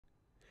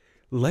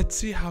Let's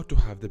see how to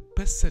have the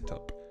best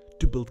setup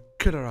to build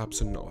killer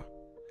apps on Nowa.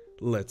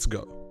 Let's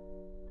go.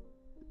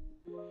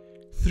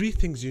 3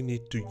 things you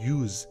need to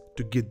use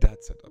to get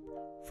that setup.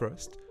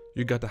 First,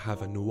 you gotta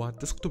have a Nowa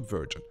Desktop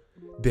version.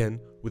 Then,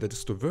 with a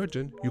desktop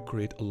version, you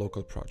create a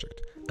local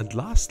project. And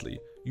lastly,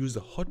 use the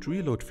hot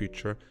reload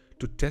feature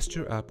to test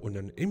your app on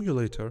an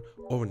emulator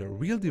or on a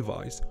real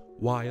device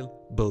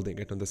while building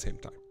it on the same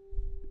time.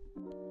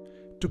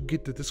 To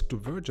get the desktop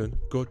version,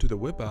 go to the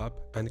web app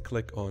and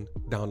click on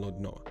Download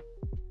Nowa.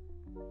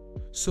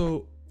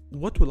 So,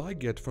 what will I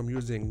get from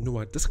using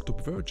Nowa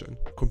Desktop version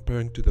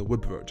comparing to the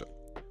web version?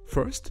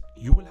 First,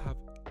 you will have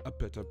a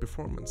better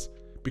performance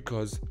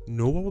because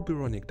Nowa will be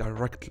running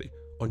directly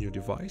on your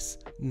device,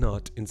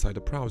 not inside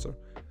a browser.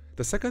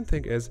 The second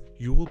thing is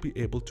you will be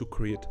able to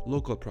create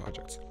local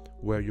projects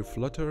where your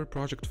Flutter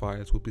project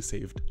files will be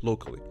saved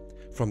locally.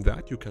 From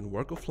that, you can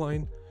work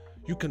offline.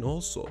 You can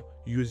also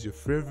use your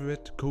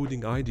favorite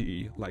coding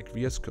IDE like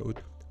VS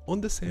Code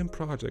on the same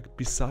project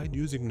beside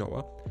using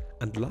Nowa.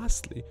 And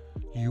lastly,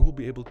 you will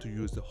be able to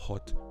use the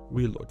hot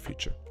reload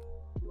feature.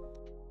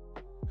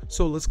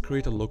 So let's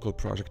create a local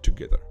project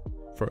together.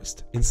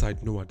 First,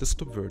 inside Nowa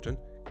Desktop version,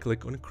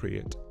 click on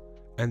Create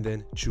and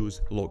then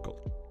choose Local.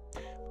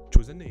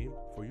 Choose a name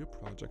for your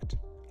project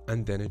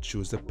and then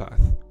choose the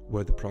path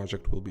where the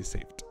project will be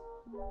saved.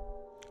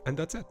 And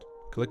that's it.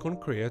 Click on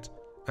Create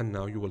and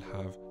now you will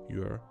have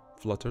your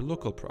Flutter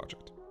local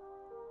project.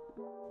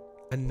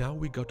 And now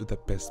we got to the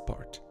best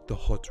part, the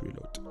hot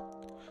reload.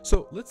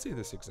 So let's say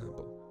this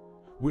example.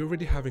 We're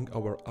already having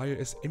our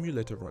iOS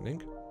emulator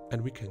running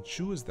and we can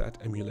choose that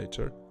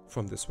emulator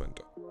from this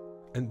window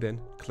and then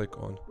click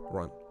on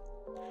Run.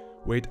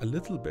 Wait a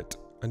little bit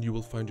and you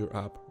will find your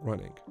app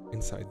running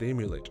inside the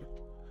emulator.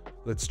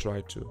 Let's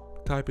try to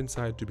type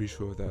inside to be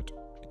sure that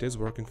it is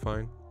working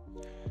fine.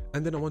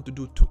 And then I want to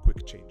do 2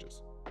 quick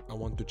changes. I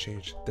want to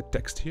change the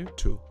text here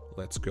to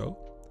Let's Go.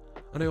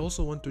 And I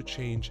also want to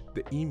change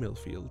the email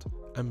field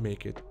and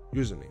make it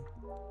username.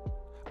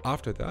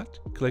 After that,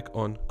 click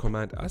on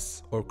Command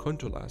S or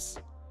Ctrl S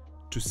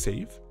to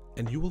save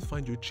and you will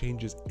find your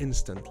changes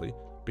instantly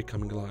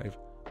becoming live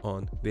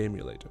on the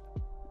emulator.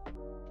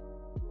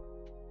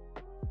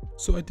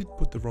 So I did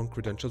put the wrong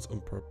credentials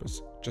on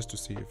purpose just to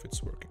see if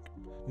it's working.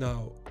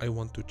 Now I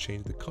want to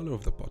change the color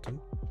of the button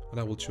and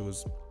I will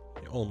choose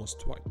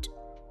almost white.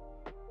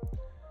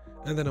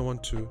 And then I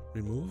want to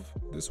remove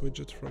this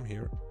widget from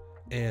here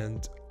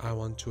and I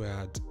want to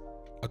add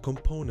a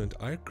component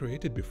I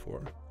created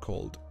before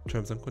called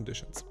Terms and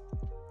Conditions.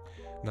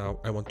 Now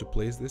I want to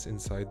place this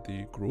inside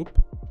the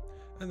group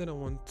and then I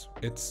want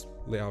its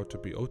layout to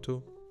be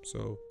auto,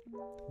 so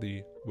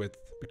the width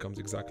becomes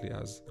exactly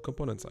as the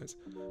component size.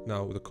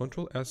 Now with the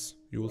Ctrl S,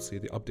 you will see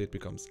the update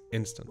becomes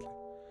instantly.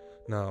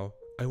 Now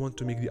I want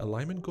to make the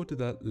alignment go to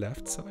the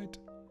left side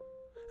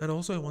and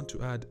also I want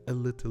to add a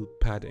little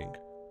padding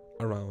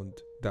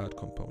around that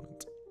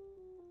component.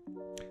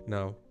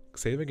 Now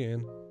save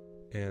again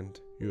and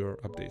your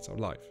updates are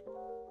live.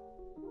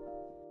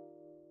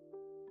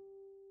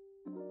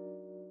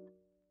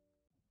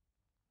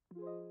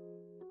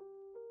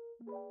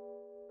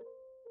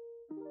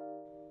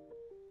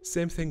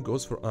 Same thing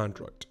goes for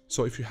Android.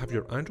 So if you have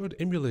your Android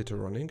emulator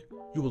running,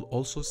 you will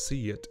also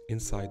see it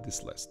inside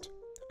this list.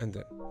 And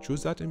then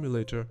choose that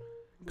emulator,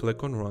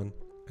 click on Run,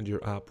 and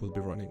your app will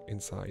be running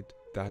inside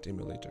that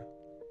emulator.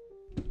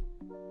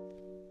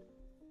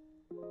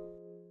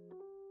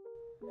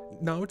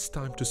 Now it's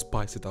time to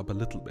spice it up a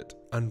little bit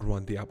and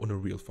run the app on a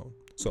real phone.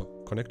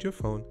 So connect your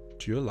phone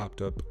to your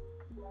laptop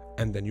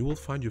and then you will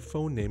find your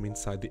phone name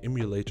inside the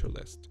emulator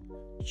list.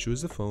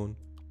 Choose the phone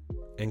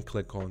and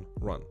click on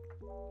Run.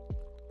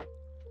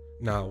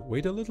 Now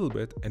wait a little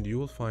bit and you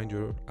will find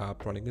your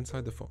app running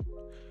inside the phone.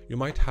 You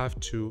might have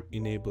to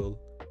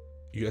enable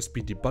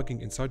USB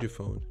debugging inside your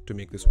phone to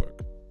make this work.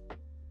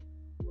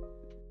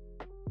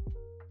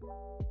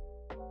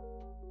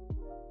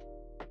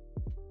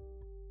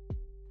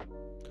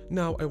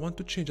 Now I want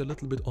to change a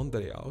little bit on the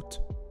layout.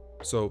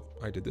 So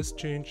I did this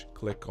change,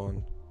 click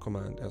on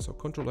Command S or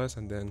Ctrl S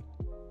and then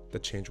the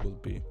change will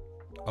be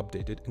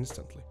updated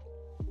instantly.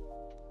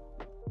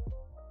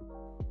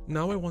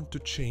 Now I want to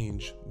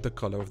change the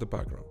color of the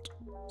background.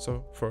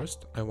 So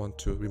first I want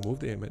to remove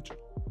the image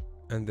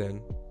and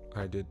then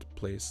I did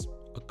place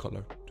a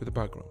color to the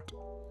background.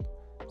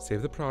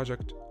 Save the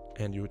project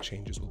and your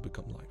changes will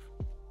become live.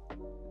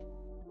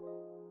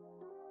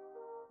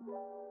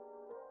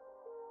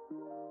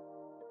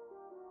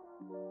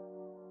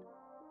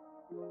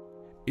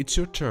 It's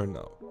your turn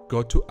now.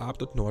 Go to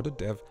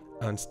app.nowa.dev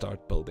and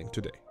start building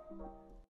today.